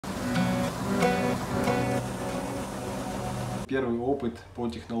первый опыт по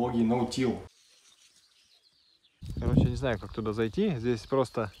технологии наутил. Короче, не знаю, как туда зайти. Здесь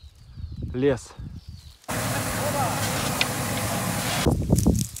просто лес.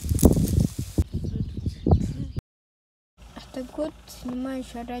 Так вот, снимаю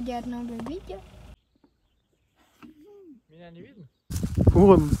еще ради одного видео. Меня не видно?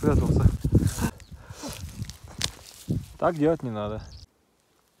 Вон спрятался. Так делать не надо.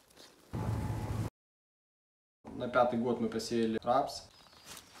 На 5-й год мы посеяли рапс.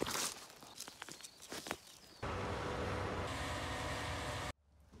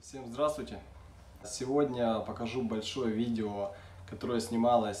 Всем здравствуйте! Сегодня покажу большое видео, которое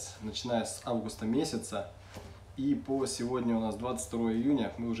снималось начиная с августа месяца. И по сегодня у нас 22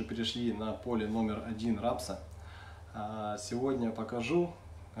 июня, мы уже перешли на поле номер 1 рапса. Сегодня покажу,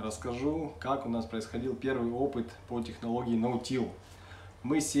 расскажу, как у нас происходил первый опыт по технологии наутил.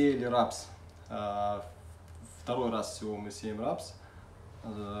 Мы сеяли рапс. Второй раз всего мы сеем рапс.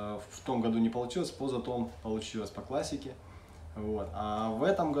 В том году не получилось, позатом получилось по классике. Вот. А в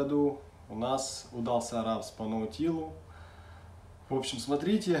этом году у нас удался рапс по наутилу. В общем,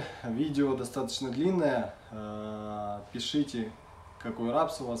 смотрите, видео достаточно длинное. Пишите, какой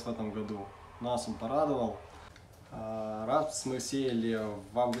рапс у вас в этом году. Нас он порадовал. Рапс мы сеяли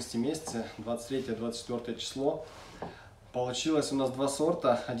в августе месяце, 23-24 число. Получилось у нас два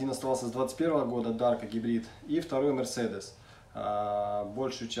сорта. Один оставался с 21 года, Дарка гибрид, и второй Мерседес.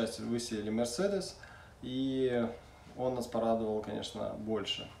 Большую часть высеяли Мерседес, и он нас порадовал, конечно,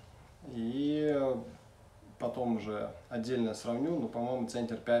 больше. И потом уже отдельно сравню, но, по-моему,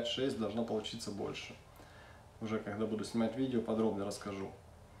 центр 5-6 должно получиться больше. Уже когда буду снимать видео, подробно расскажу.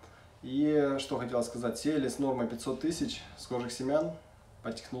 И что хотел сказать, сеяли с нормой 500 тысяч схожих семян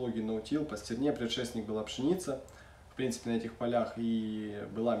по технологии наутил, по стерне. Предшественник была пшеница. В принципе, на этих полях и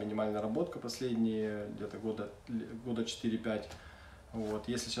была минимальная работка последние где-то года 4-5. Вот.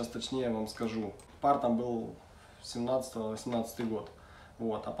 Если сейчас точнее вам скажу, пар там был 17-18 год.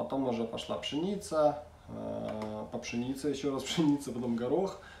 Вот. А потом уже пошла пшеница, по пшенице еще раз пшеница, потом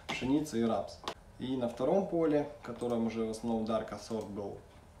горох, пшеница и рапс. И на втором поле, в котором уже в основном Дарка сорт был,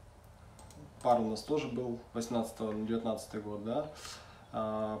 пар у нас тоже был 18-19 год,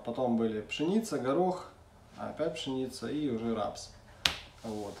 да. Потом были пшеница, горох, опять пшеница и уже рапс.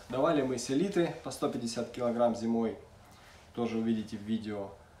 Вот. Давали мы селитры по 150 килограмм зимой, тоже увидите в видео.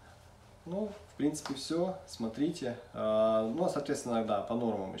 Ну, в принципе, все, смотрите. Ну, соответственно, да, по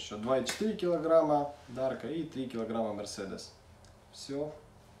нормам еще 2,4 килограмма Дарка и 3 килограмма Мерседес. Все.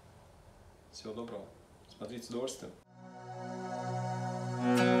 Всего доброго. Смотрите с удовольствием.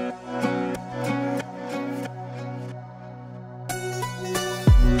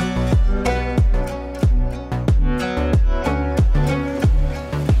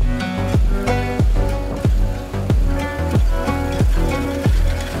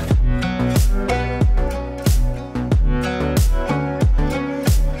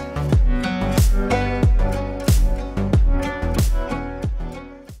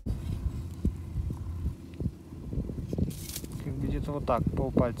 Где-то вот так,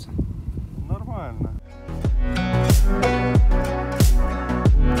 полпальца. Нормально.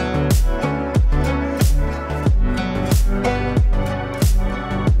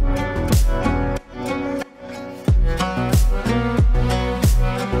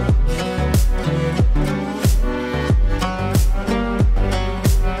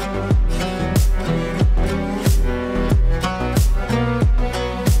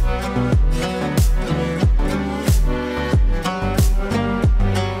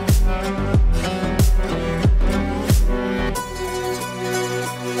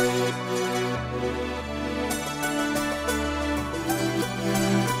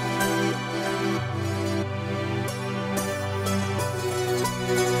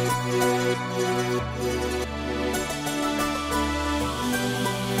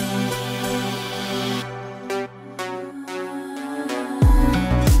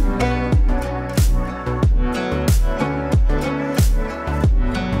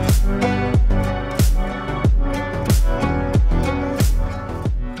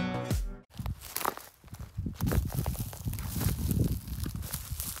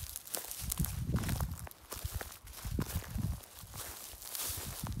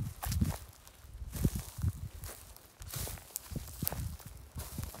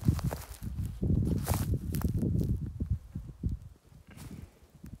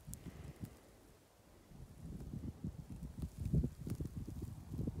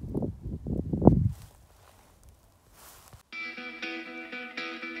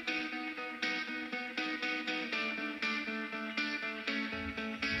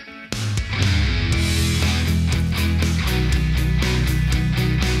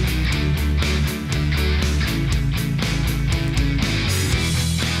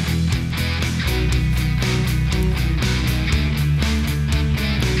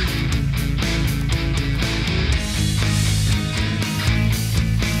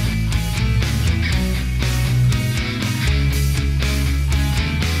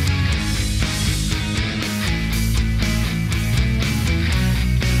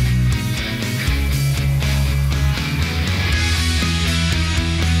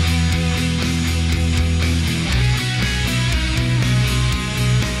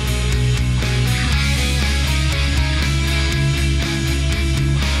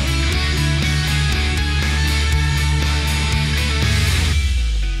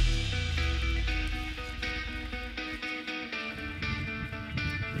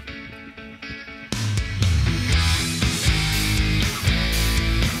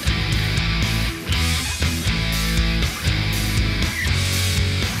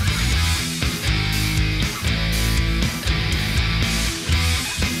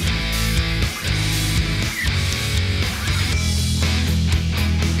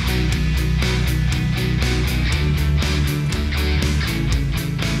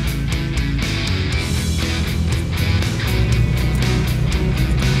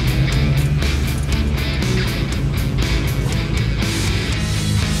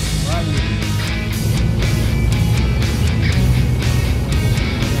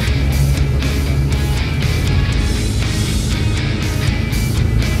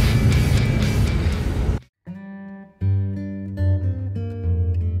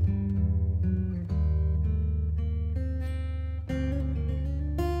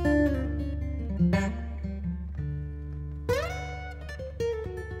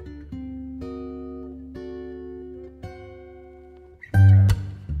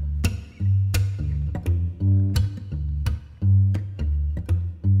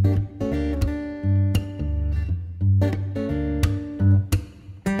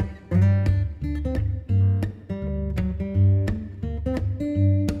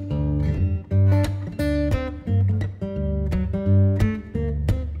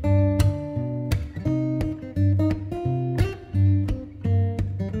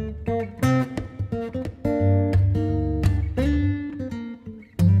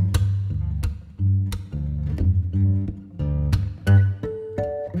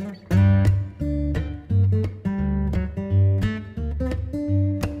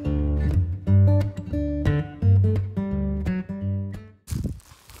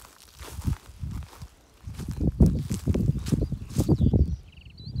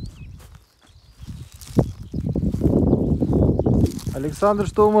 Александр,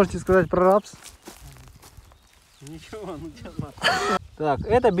 что вы можете сказать про рапс? Ничего, ну честно. Так,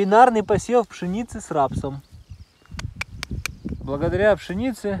 это бинарный посев пшеницы с рапсом. Благодаря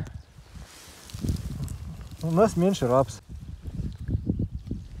пшенице у нас меньше рапс.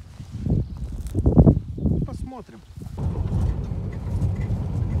 Посмотрим.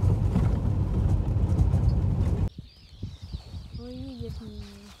 Увидишь меня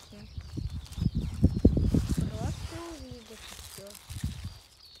все. Просто увидишь все.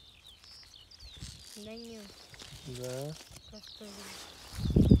 Да нет, Да. просто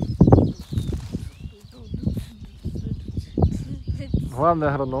Главный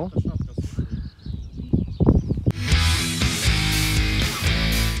агроном.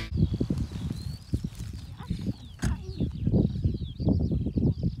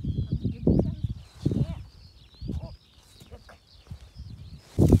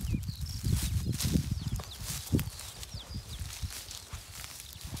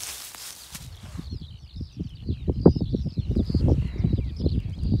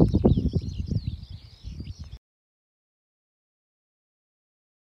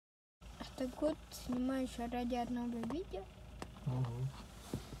 Так вот, снимаю еще ради одного видео.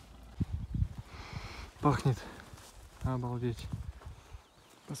 Пахнет. Обалдеть.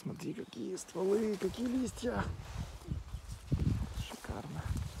 Посмотри, какие стволы, какие листья. Шикарно.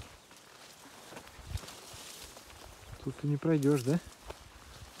 Тут ты не пройдешь, да?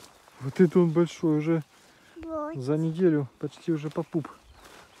 Вот это он большой уже. За неделю почти уже по пуп.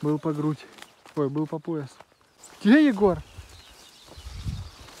 Был по грудь. Ой, был по пояс. Где Егор?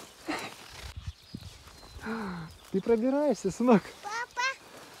 Ты пробираешься, сынок? Папа!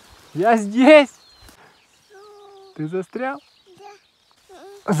 Я здесь! Ты застрял?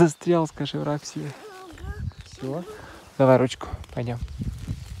 Да. Застрял, скажи, в рапсе. Все. Давай ручку, пойдем.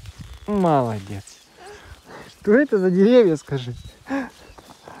 Молодец. Что это за деревья, скажи?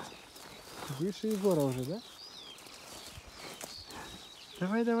 Выше Егора уже, да?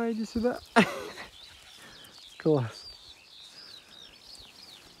 Давай, давай, иди сюда. Класс.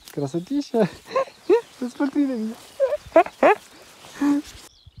 Красотища. Посмотри на меня. Так.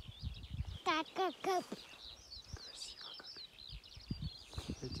 Красиво как.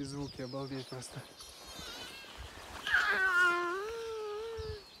 Эти звуки обалдеть просто.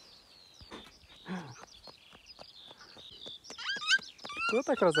 Кто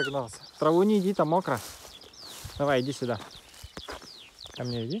так разогнался? В траву не иди, там мокро. Давай, иди сюда. Ко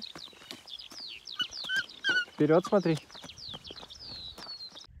мне иди. Вперед смотри.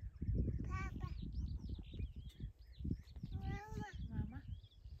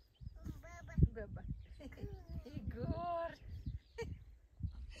 Егор!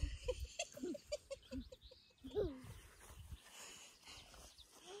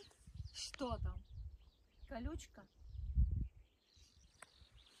 Что там? Колючка?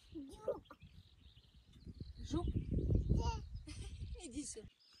 Жук! Жук? Иди сюда.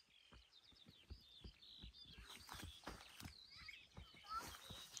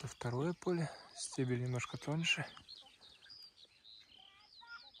 Это второе поле. Стебель немножко тоньше.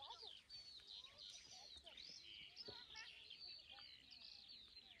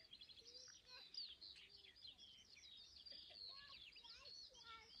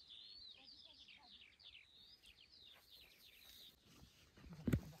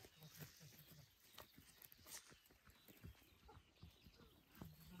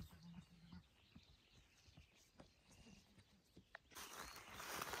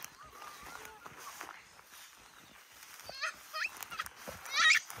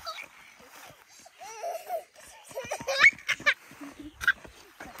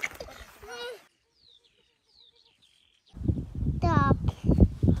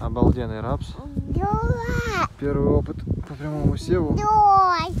 Обалденный рапс. Первый опыт по прямому севу.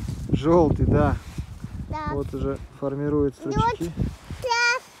 Желтый, да. Вот уже формирует стручки.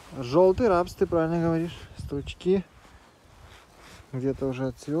 Желтый рапс, ты правильно говоришь. Стручки. Где-то уже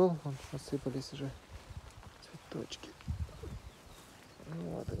отцвел. Вон посыпались уже цветочки.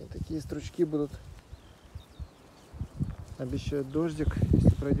 Вот они, такие стручки будут. Обещают дождик,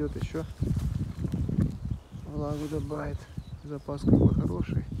 если пройдет еще. Влагу добавит. Запас как бы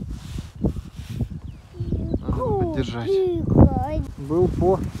хороший. Надо поддержать. Был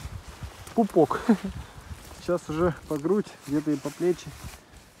по пупок. Сейчас уже по грудь, где-то и по плечи.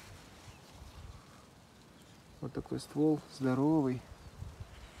 Вот такой ствол, здоровый.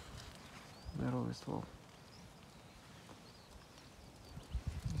 Здоровый ствол.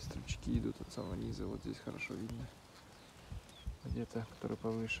 И стручки идут от самого низа. Вот здесь хорошо видно. Где-то, который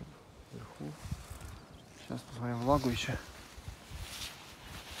повыше, вверху. Сейчас посмотрим влагу еще.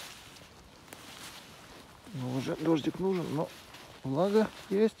 Ну, уже дождик нужен, но влага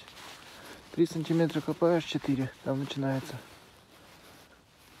есть. 3 сантиметра копаешь, 4. Там начинается.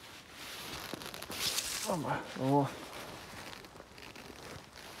 О.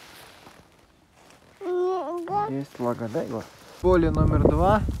 Есть влага, да, его? Поле номер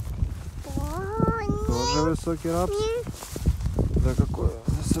 2. Тоже высокий рапс. Да какой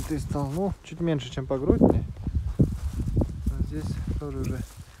высоты стал? Ну, чуть меньше, чем по грудь мне. А здесь тоже уже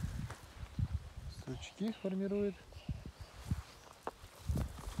стручки формирует.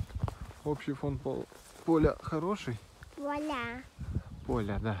 Общий фон поля хороший.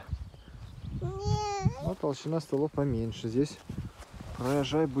 Поля, да. Но толщина стволов поменьше. Здесь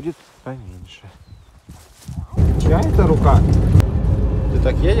урожай будет поменьше. Чья это рука? Ты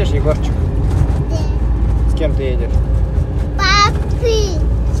так едешь, Егорчик? С кем ты едешь?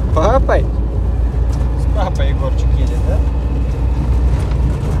 С папой? С папой Егорчик едет, да?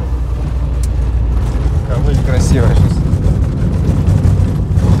 Какая красивая сейчас.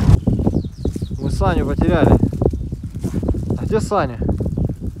 Мы Саню потеряли. А где Саня?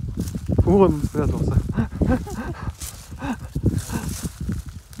 Вон он спрятался.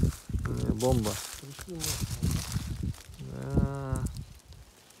 Бомба. Да.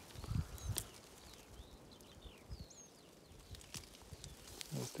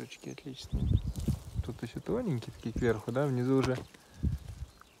 Листочки отличные. Тут еще тоненькие такие кверху, да? Внизу уже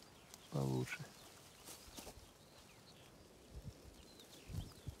получше.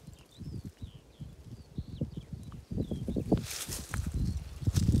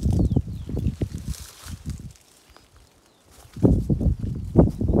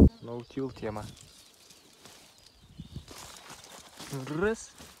 Наутил тема.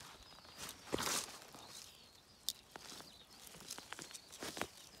 Раз.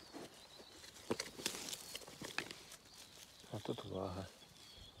 А тут влага.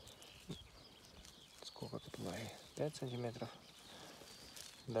 Сколько тут влаги? 5 сантиметров.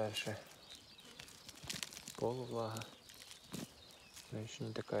 Дальше полувлага. Но еще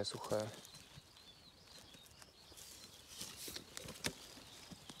не такая сухая.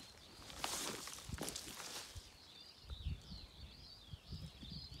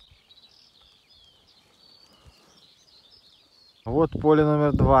 Вот поле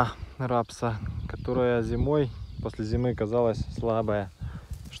номер 2 рапса, которое зимой, после зимы казалось слабое.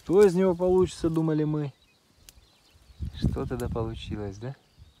 Что из него получится, думали мы? Что тогда получилось, да?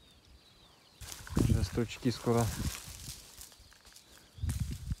 Уже стручки скоро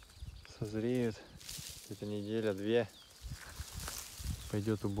созреют. Где-то неделя-две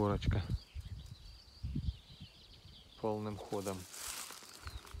пойдет уборочка полным ходом.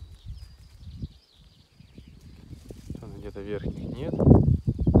 Где-то верхних нет,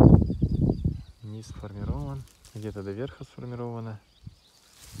 низ сформирован, где-то до верха сформировано.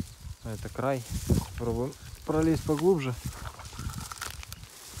 А это край. Попробуем пролезть поглубже.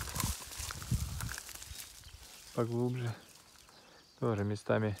 Поглубже. Тоже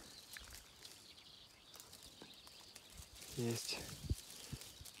местами есть,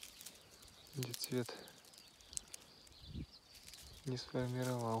 где цвет не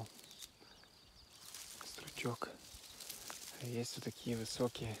сформировал стручок. Есть вот такие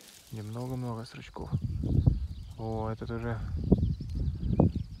высокие, где много-много стручков. О, этот уже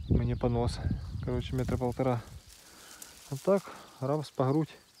мне понос. Короче, 1,5 метра. Вот так, рапс по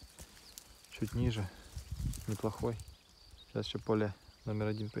грудь. Чуть ниже. Неплохой. Сейчас еще поле номер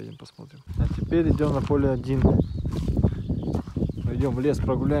 1 поедем посмотрим. А теперь идем на поле 1. Пойдем в лес,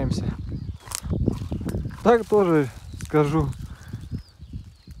 прогуляемся. Так тоже скажу.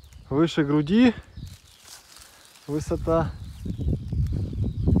 Выше груди высота.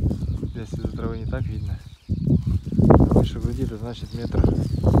 Здесь из-за травы не так видно. выше груди, это значит метр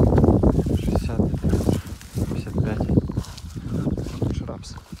 60, 55. Лучше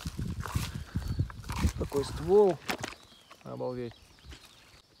рапс. Такой ствол. Обалдеть.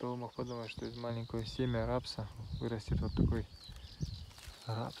 Кто мог подумать, что из маленького семя рапса вырастет вот такой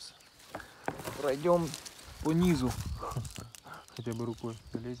рапс. Пройдем по низу. Хотя бы рукой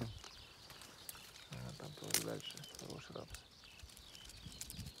залезем. А там тоже дальше хороший рапс.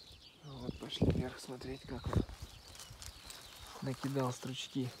 Вот пошли вверх смотреть, как он накидал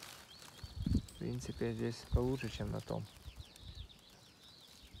стручки. В принципе, здесь получше, чем на том.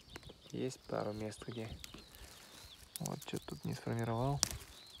 Есть пару мест, где вот что-то тут не сформировал.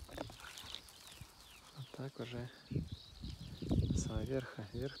 А так уже с самого верха.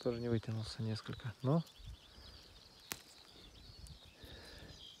 Вверх тоже не вытянулся несколько, но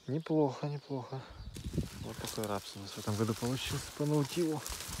неплохо, неплохо. Вот такой рапс у нас в этом году получился по наутилу.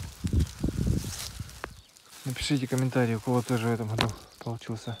 Напишите комментарии, у кого тоже в этом году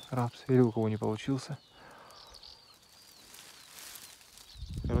получился рапс или у кого не получился.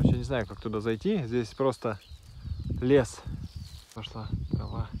 Короче, не знаю, как туда зайти. Здесь просто лес. Пошла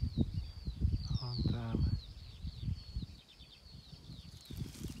трава. Вон там.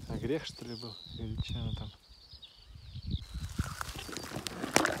 А грех, что ли, был? Или что она там?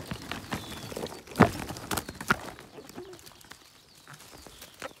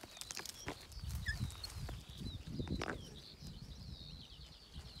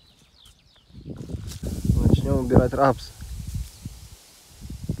 Начнем убирать рапс.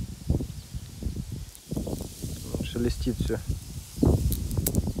 Шелестит все.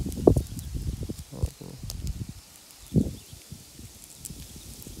 Вот.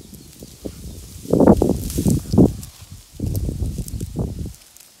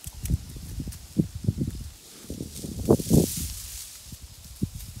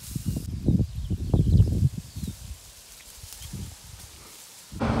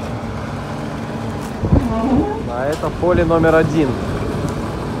 На этом поле номер 1.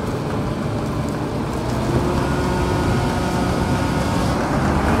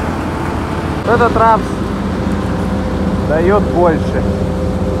 Этот рапс дает больше,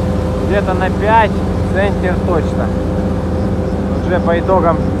 где-то на 5 центнер точно. Уже по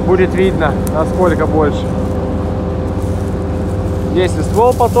итогам будет видно, насколько больше. Здесь и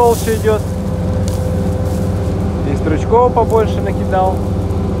ствол потолще идет, и стручков побольше накидал,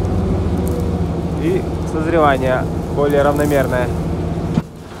 и созревание более равномерное.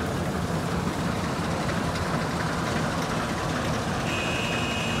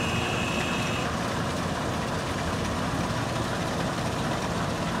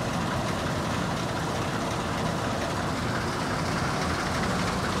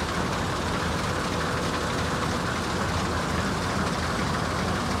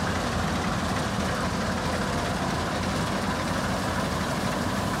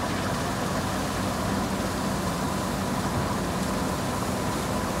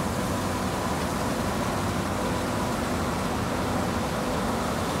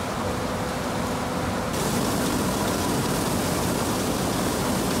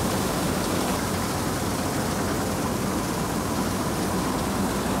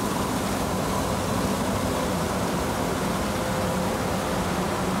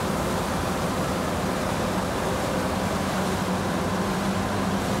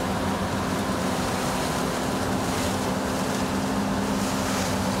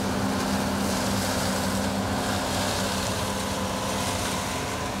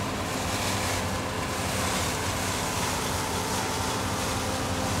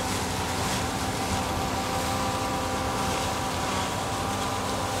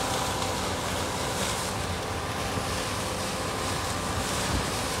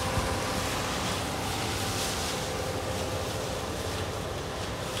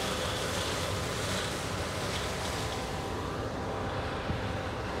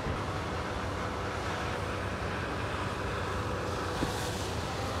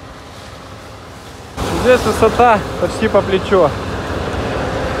 Здесь высота почти по плечо.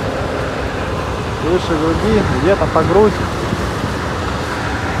 Выше груди, где-то по грудь.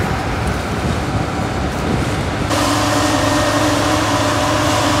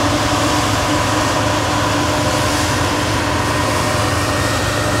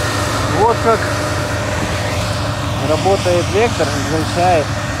 Вот как работает вектор, измельчает.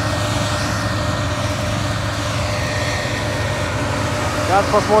 Сейчас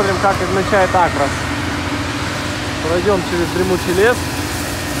посмотрим, как измельчает акрос. Пройдем через дремучий лес.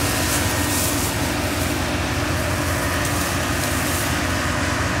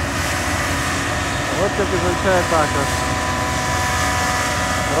 Вот как измельчает акрос.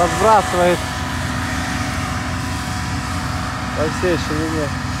 Разбрасывает по всей ширине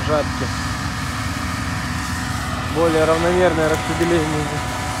жатки. Более равномерное распределение.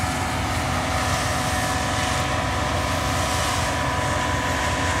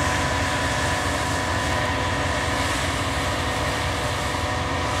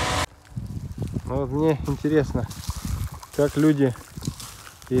 Ну, вот мне интересно, как люди,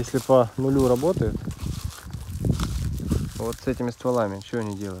 если по нулю работают, вот с этими стволами, что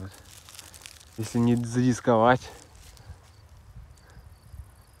они делают? Если не задисковать.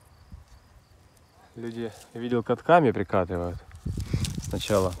 Люди, я видел, катками прикатывают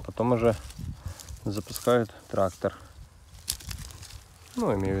сначала, потом уже запускают трактор.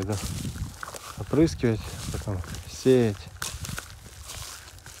 Ну, имею в виду опрыскивать, потом сеять.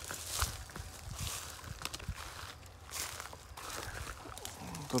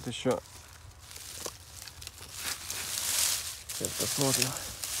 Тут еще сейчас посмотрим.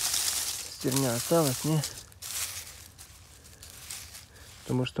 Стерня осталась, не?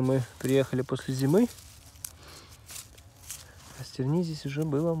 Потому что мы приехали после зимы, а стерни здесь уже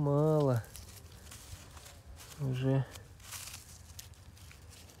было мало. Уже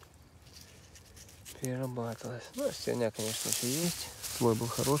перерабатывалась. Ну, стерня, конечно, еще есть. Слой был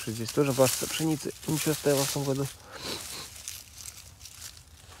хороший. Здесь тоже пашется пшеницы. Ничего стояло в том году.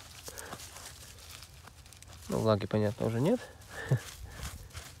 Ну, влаги, понятно, уже нет.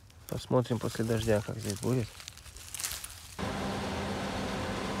 Посмотрим после дождя, как здесь будет.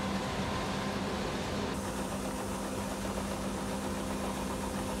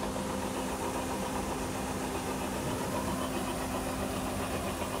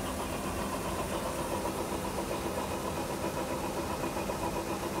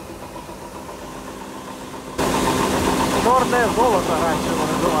 Черное золото раньше его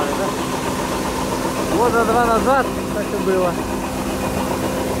называли, да? Года 2 назад так и было.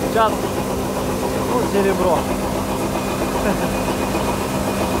 Сейчас, ну, серебро.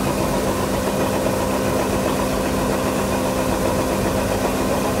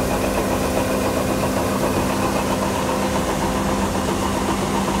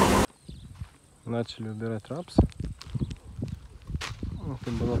 Начали убирать рапс.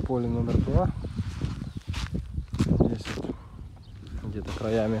 Это было поле номер 2. Здесь вот где-то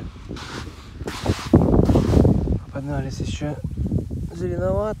краями поднялись еще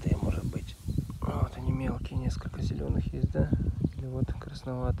зеленоватые, может быть. Вот они мелкие, несколько зеленых есть, да? Или вот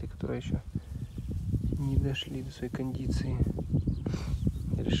красноватые, которые еще не дошли до своей кондиции.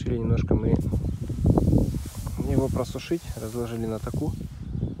 И решили немножко мы его просушить, разложили на таку.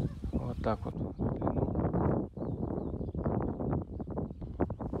 Вот так вот.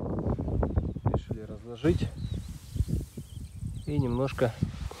 Решили разложить и немножко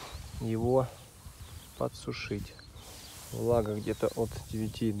его подсушить. Влага где-то от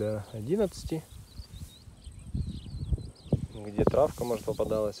 9 до 11. Где травка, может,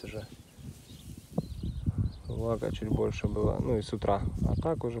 попадалась уже. Влага чуть больше была. Ну и с утра. А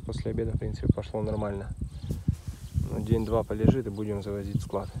так уже после обеда, в принципе, пошло нормально. Ну, день-два полежит и будем завозить в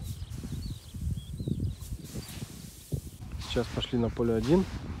склад. Сейчас пошли на поле 1.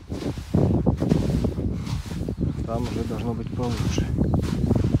 Там уже должно быть получше.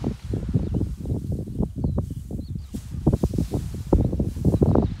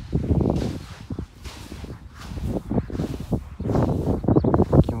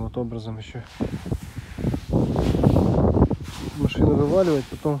 Образом еще машину вываливать,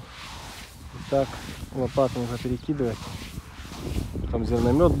 потом вот так лопату нужно перекидывать, потом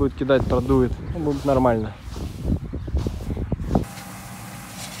зерномет будет кидать, продует, ну, будет нормально.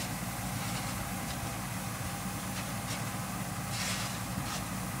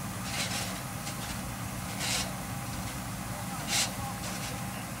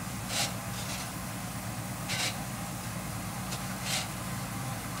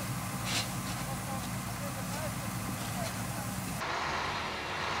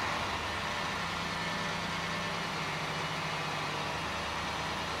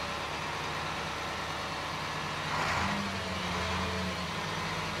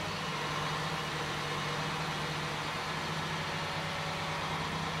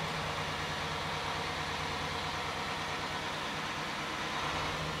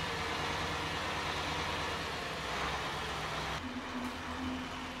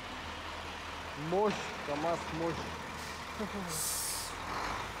 Мощь, КамАЗ, мощь.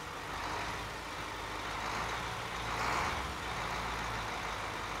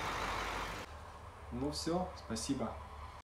 Ну все, спасибо.